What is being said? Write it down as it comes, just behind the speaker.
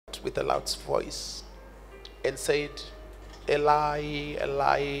with a loud voice and said, Eli,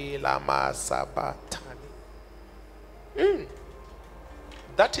 Eli, lama sabachthani.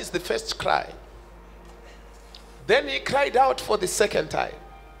 That is the first cry. Then he cried out for the second time.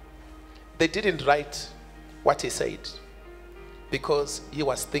 They didn't write what he said because he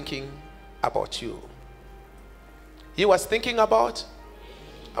was thinking about you. He was thinking about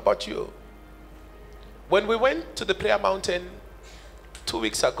you. When we went to the prayer mountain 2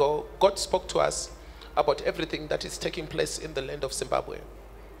 weeks ago, God spoke to us about everything that is taking place in the land of Zimbabwe.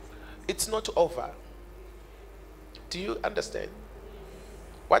 It's not over. Do you understand?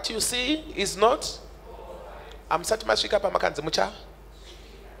 What you see is not.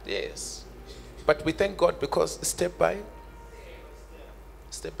 Yes. But we thank God because step by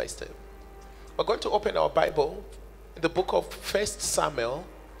step. We're going to open our Bible in the book of 1 Samuel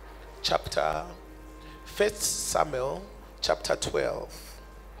chapter 12.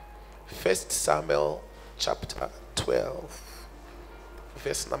 1 Samuel chapter 12,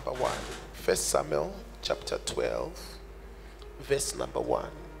 verse number 1. 1 Samuel chapter 12, verse number 1.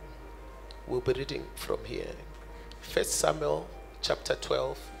 We'll be reading from here. 1 Samuel chapter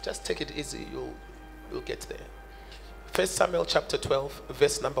 12. Just take it easy, you'll get there. 1 Samuel chapter 12,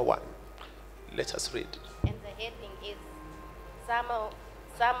 verse number 1. Let us read. And the heading is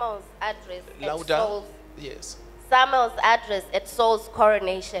Samuel's address Louder. at Saul's. Yes. Samuel's address at Saul's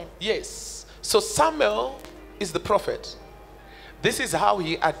coronation. Yes. So Samuel is the prophet. This is how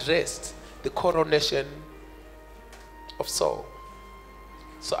he addressed the coronation of Saul.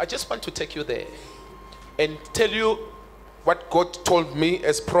 So I just want to take you there and tell you what God told me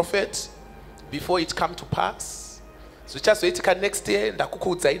as prophet before it come to pass. So just wait next year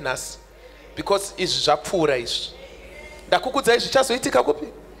ndakukuudza inasi because it's zvapfuura izvi. Ndakukuudza izvi chazoitika kupi?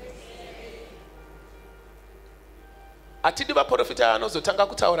 Atidi vaprofita vanozotanga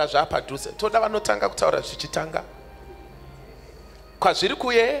kutaura zvapadhuze. Toda vanotanga kutaura zvichitanga. Kwazviri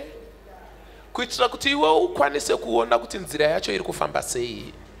kuye kuitira kuti iwe ukwanise kuona kuti nzira yacho iri kufamba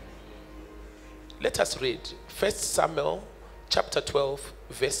sei. Let us read 1 Samuel chapter 12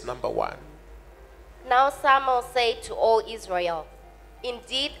 verse number 1. Now Samuel said to all Israel,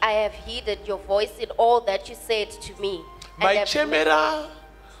 indeed I have heeded your voice in all that you said to me. Maichemera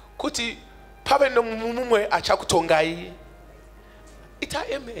kuti pave nomumwe achakutongai. Ita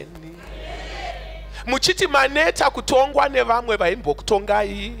amen. Muchiti maneta kutongwa nevamwe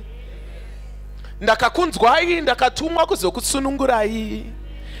vaimbokutongai. Ndakakunzwai, ndakatumwa kuzokusunungurai.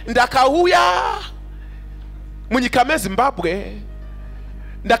 Ndakauya munyika meZimbabwe.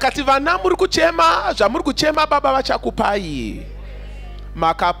 Ndakati vana muri kuchema, zvamuri kuchema baba vachakupai.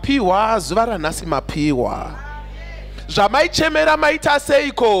 Makapiwa, zuva ranhasi mapiwa. Zvamaichemera maita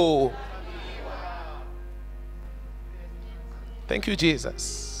seiko. Thank you,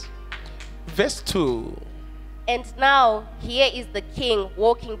 Jesus. Verse 2. And now here is the king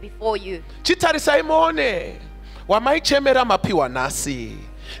walking before you. Chitarisai muone wamaichemera mapiwa nasi.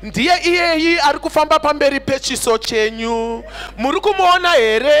 Ndiye iyeyi ari kufamba pamberi pechiso chenyu. Muri kumuona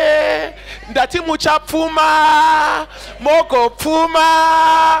here? Ndati muchapfuma,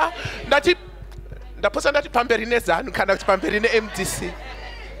 mogopfuma. Ndaposa ndati pamberi nezanu kana kuti pamberi neMDC.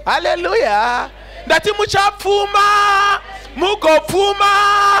 Hallelujah. Ndati muchapfuma,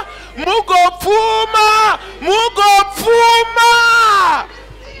 mugopfuma, mugopfuma, mugopfuma.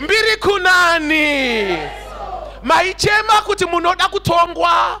 Mbiri kunani. Maichema kuti munoda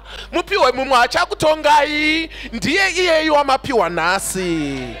kutongwa, mupiwe mumwe achakutongai. Ndiye iyeyi wamapiwa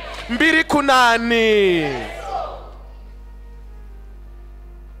nasi. Mbiri kunani.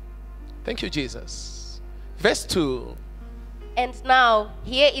 Thank you, Jesus. Verse 2. And now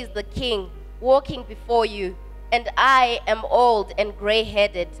here is the king walking before you, and I am old and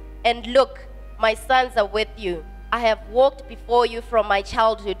gray-headed. And look, my sons are with you. I have walked before you from my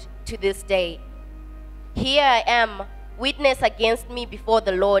childhood to this day. Here I am, witness against me before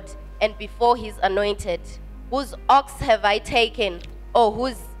the Lord and before his anointed. Whose ox have I taken, or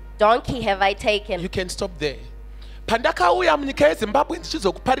whose donkey have I taken? You can stop there. Pandakauya munyika yeZimbabwe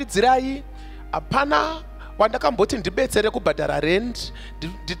ndichizokuparidzirai, apana wandakamboti ndibetsere kubhadhara rent,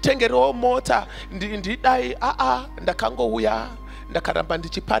 nditengerewo mota, ndidai ndakangouya ndakaramba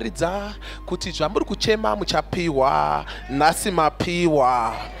ndichiparidza kuti zvamuri kuchema muchapiwa, nhasi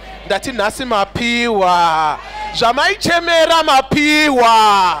mapiwa. Ndati nhasi mapiwa. Zvamaichemera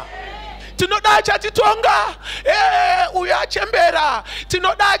mapiwa. Tinoda achatitonga. Uyo achembera.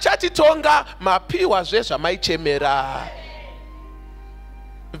 Tinoda achatitonga. Mapiwa zvezvamaichemera.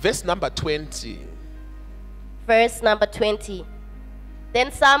 Verse number 20. Verse number 20.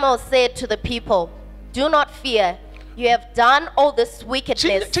 Then Samuel said to the people, do not fear. You have done all this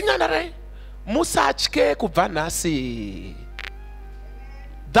wickedness. Chinyanare musatye kubva nhasi.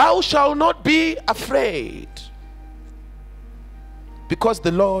 Thou shalt not be afraid, because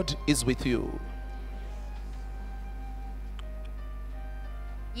the Lord is with you.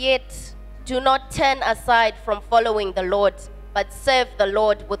 Yet do not turn aside from following the Lord, but serve the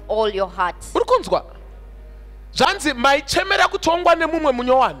Lord with all your heart. Urikunzwa? Zvanzi maichemera kutongwa nemumwe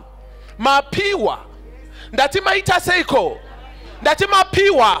munyowani. Mapiwa. Ndati maita seiko. Ndati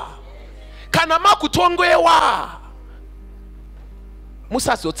mapiwa. Kana makutongwewa.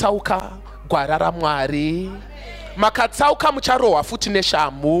 Musazotsauka gwara raMwari. Makatsauka mucharohwa futi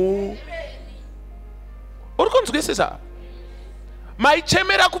neshamhu. Urikunzwisisa?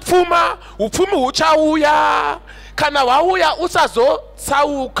 Maichemera kupfuma, upfumi huchauya. Kana hwauya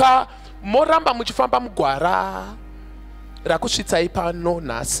usazotsauka, moramba muchifamba mugwara rakusvitsai pano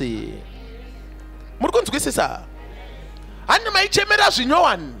nhasi. Muri kunzwisisa? Hani maichemera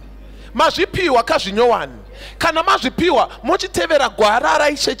zvinyowani, mazvipiwa kazvinyowani. Kana mazvipiwa mochitevera gwara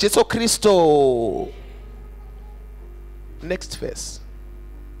raIshe Jesu Kristo. Next verse.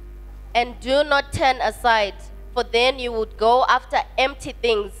 And do not turn aside, for then you would go after empty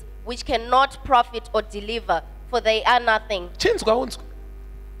things which cannot profit or deliver, for they are nothing. Chinzwa unzwa.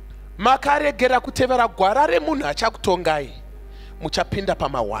 Makaregera kutevera gwara remunhu achakutongai, muchapinda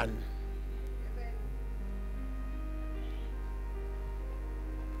pamahwani.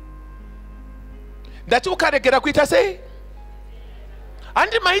 Ndati ukaregera kuita sei?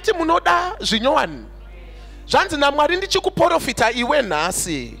 Handi maiti munoda zvinyowani. Zvanzi naMwari ndichikuprofita iwe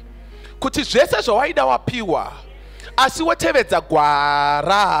nhasi, kuti zvese zvawaida wapiwa, asi wotevedza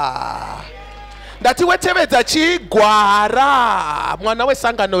gwara. Ndati wotevedza chigwara. Mwana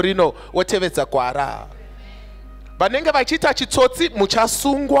wesangano rino wotevedza gwara. Vanenge vachiita chitsotsi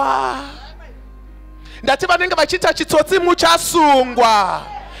muchasungwa. Ndati vanenge vachiita chitsotsi muchasungwa.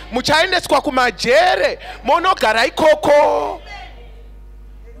 Muchaendeswa kumajere, monogara ikoko.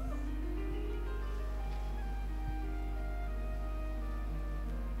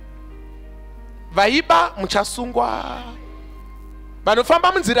 Vaiba muchasungwa.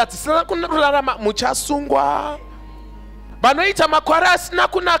 Vanofamba munzira dzisina kurarama muchasungwa. Vanoita makwara asina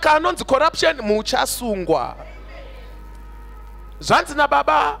kunaka anonzi corruption muchasungwa. Zvanzi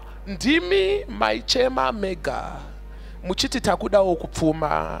naBaba, ndimi maichema mega, muchiti takudawo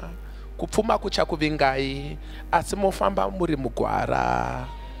kupfuma. Kupfuma kuchakuvingai, asi mofamba muri mugwara.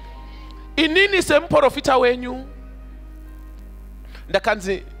 Inini semuprofita wenyu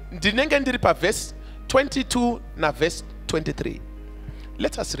ndakanzi ndinenge ndiri paverse 22 na verse 23.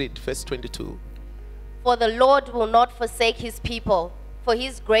 Let us read verse 22. For the Lord will not forsake his people, for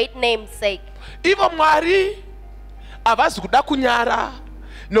his great name's sake. Ivo Mwari avazi kuda kunyara,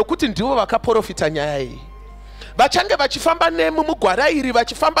 nokuti ndivo vakaprofita nyaya iyi. Vachange vachifamba nemi mugwara iri,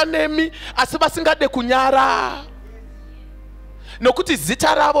 vachifamba nemi asi vasingade kunyara, nokuti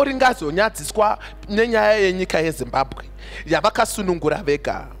zita ravo ringazonyadziswa nenyaya yenyika yeZimbabwe yavakasunungura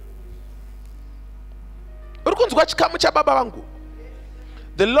vega. Uri kunzwa chikamu chaBaba vangu?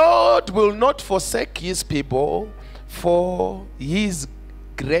 The Lord will not forsake his people for his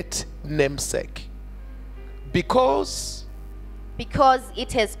great namesake, because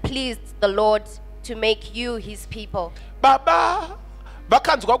it has pleased the Lord to make you his people. Baba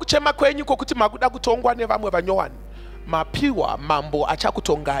vakanzwa kuchema kwenyu kokuti makuda kutongwa nevamwe vanyowani. Mapiwa mambo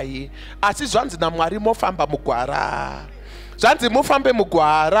achakutongai, asi zvanzi naMwari mofamba mugwara. Zvanzi mufambe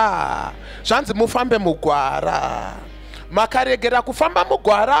mugwara. Zvanzi mufambe mugwara. Makaregera kufamba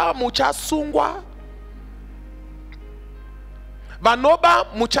mugwara muchasungwa. Vanoba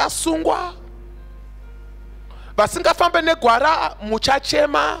muchasungwa. Vasingafambe negwara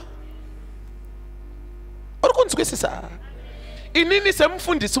muchachema. Uri kunzwisisa? Inini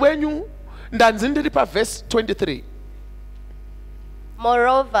semufundisi wenyu ndanzi ndiri paverse 23.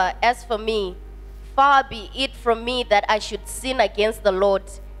 Moreover, as for me, far be it from me that I should sin against the Lord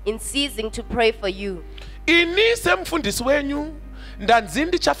in ceasing to pray for you. Ini semufundisi wenyu ndanzi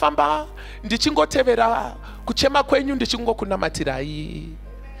ndichafamba ndichingotevera kuchema kwenyu, ndichingokunamatirai.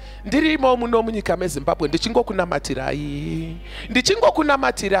 Ndirimo muno munyika meZimbabwe ndichingokunamatirai.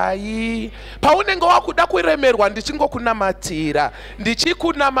 Ndichingokunamatirai. Paunenge wakuda kuremerwa ndichingokunamatira.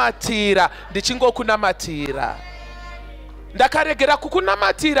 Ndichikunamatira. Ndichingokunamatira. Ndakaregera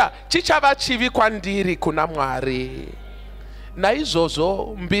kukunamatira chichava chivi kwandiri kuna Mwari.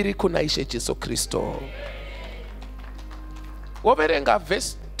 Naizvozvo mbiri kuna Ishe Jesu Kristo. Woverenga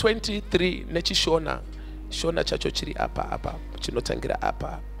verse 23 nechishona. Shona chacho chiri apa chinotangira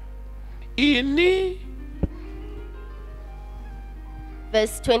apa. Ini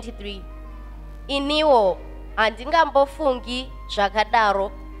verse 23. Iniwo handingambofungi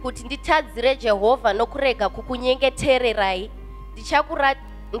zvakadaro kuti nditadzire Jehovha nokurega kukunyengetererai.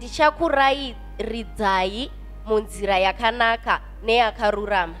 Ndichakurayiridzai munzira yakanaka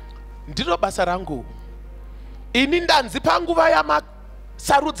neyakarurama. Ndiro basa rangu. Ini ndanzi panguva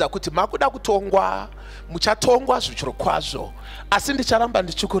yamasarudza kuti makuda kutongwa, muchatongwa zvichiro kwazvo. Asi ndicharamba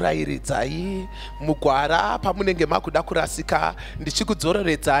ndichikurayiridzai mugwara pamunenge makuda kurasika,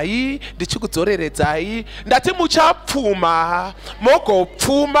 ndichikudzoreredzai. Ndati muchapfuma,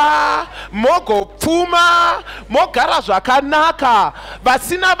 mogopfuma, mogara zvakanaka.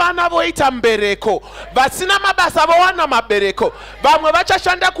 Vasina vana voita mbereko, vasina mabasa vowana mabereko. Vamwe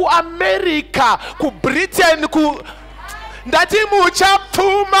vachashanda kuAmerica, kuBritain, ndati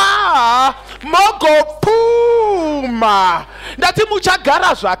muchapfuma, mogopfuma. Ndati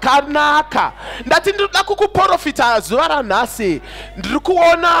muchagara zvakanaka. Ndati ndinoda kukuprofita zuva ranhasi. Ndiri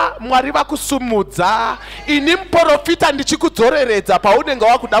kuona Mwari vakusumudza. Ini muprofita ndichikudzoreredza paunenge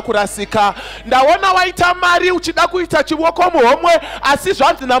wakuda kurasika. Ndaona waita mari uchida kuita chiwoko muhomwe, asi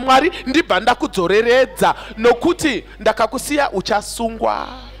zvanzi naMwari ndibva ndakudzoreredza nokuti ndakakusiya uchasungwa.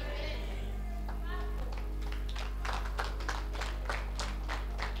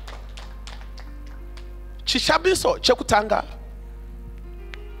 Chishamiso chekutanga,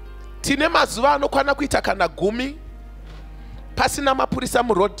 tine mazuva anokwana kuita kana 10 pasina mapurisa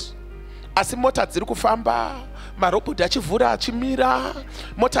muroad, asi mota dziri kufamba, marobhoti achivhura achimira,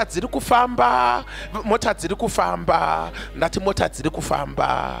 mota dziri kufamba. Ndati mota dziri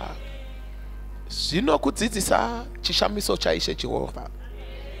kufamba. Zvinokudzidzisa chishamiso chaIshe Jehovha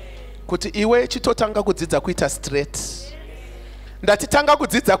kuti iwe chitotanga kudzidza kuita straight. Ndati tanga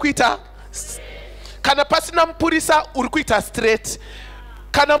kudzidza kuita kana pasina mupurisa uri kuita straight,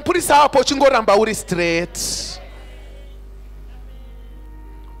 kana mupurisa wapo chingoramba uri straight.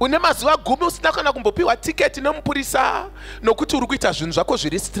 Une mazuva 10 usina kana kumbopiwa tiketi nemupurisa nokuti uri kuita zvinhu zvako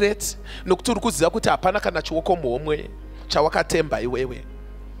zviri straight, nokuti uri kuziva kuti hapana kana chiwoko muhomwe chawakatemba iwewe.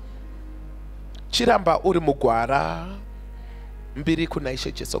 Chiramba uri mugwara mbiri kuna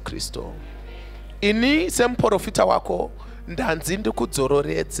Ishe Jesu Kristo. Ini semuprofita wako ndanzi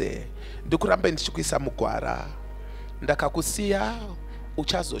ndikudzoreredze, ndikurambe ndichikuisa mugwara. Ndakakusiya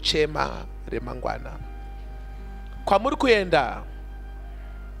uchazochema remangwana. Kwamuri kuenda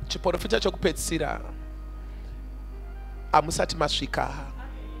chiprofita chokupedzisira, amusati masvika,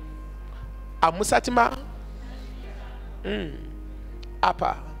 amusati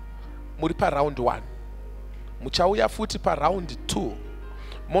apa muri paround 1, muchauya futi paround 2,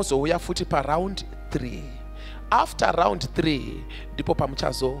 mozouya futi paround 3. After round 3 ndipo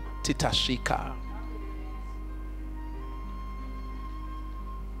pamuchazo titasvika.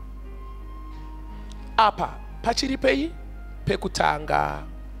 Apa pachiri pei pekutanga,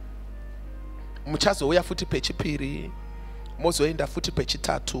 muchazouya futi pechipiri, mozoenda futi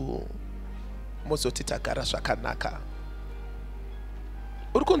pechitatu, mozoti tagara zvakanaka.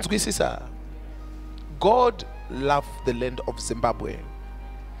 Uri kunzwisisa? God loved the land of Zimbabwe.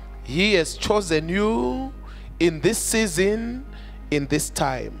 He has chosen you in this season, in this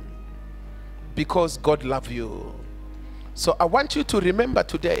time, because God loves you. So I want you to remember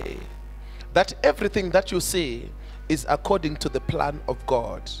today that everything that you see is according to the plan of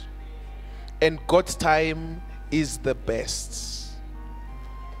God, and God's time is the best.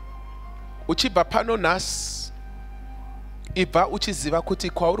 Uchibva pano nhasi, ibva uchiziva kuti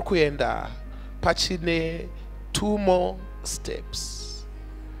kwauri kuenda pachine 2 more steps,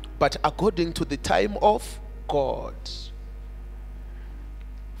 but according to the time of God.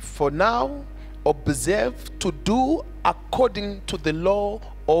 For now, observe to do according to the law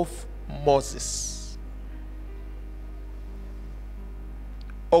of Moses.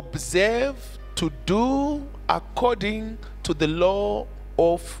 Observe to do according to the law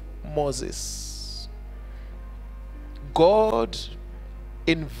of Moses. God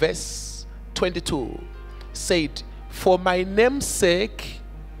in verse 22 said, "For my name's sake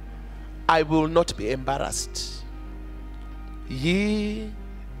I will not be embarrassed. Ye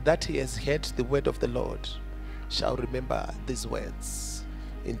that he has heard the word of the Lord shall remember these words."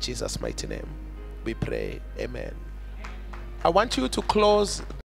 In Jesus' mighty name we pray, amen. I want you to close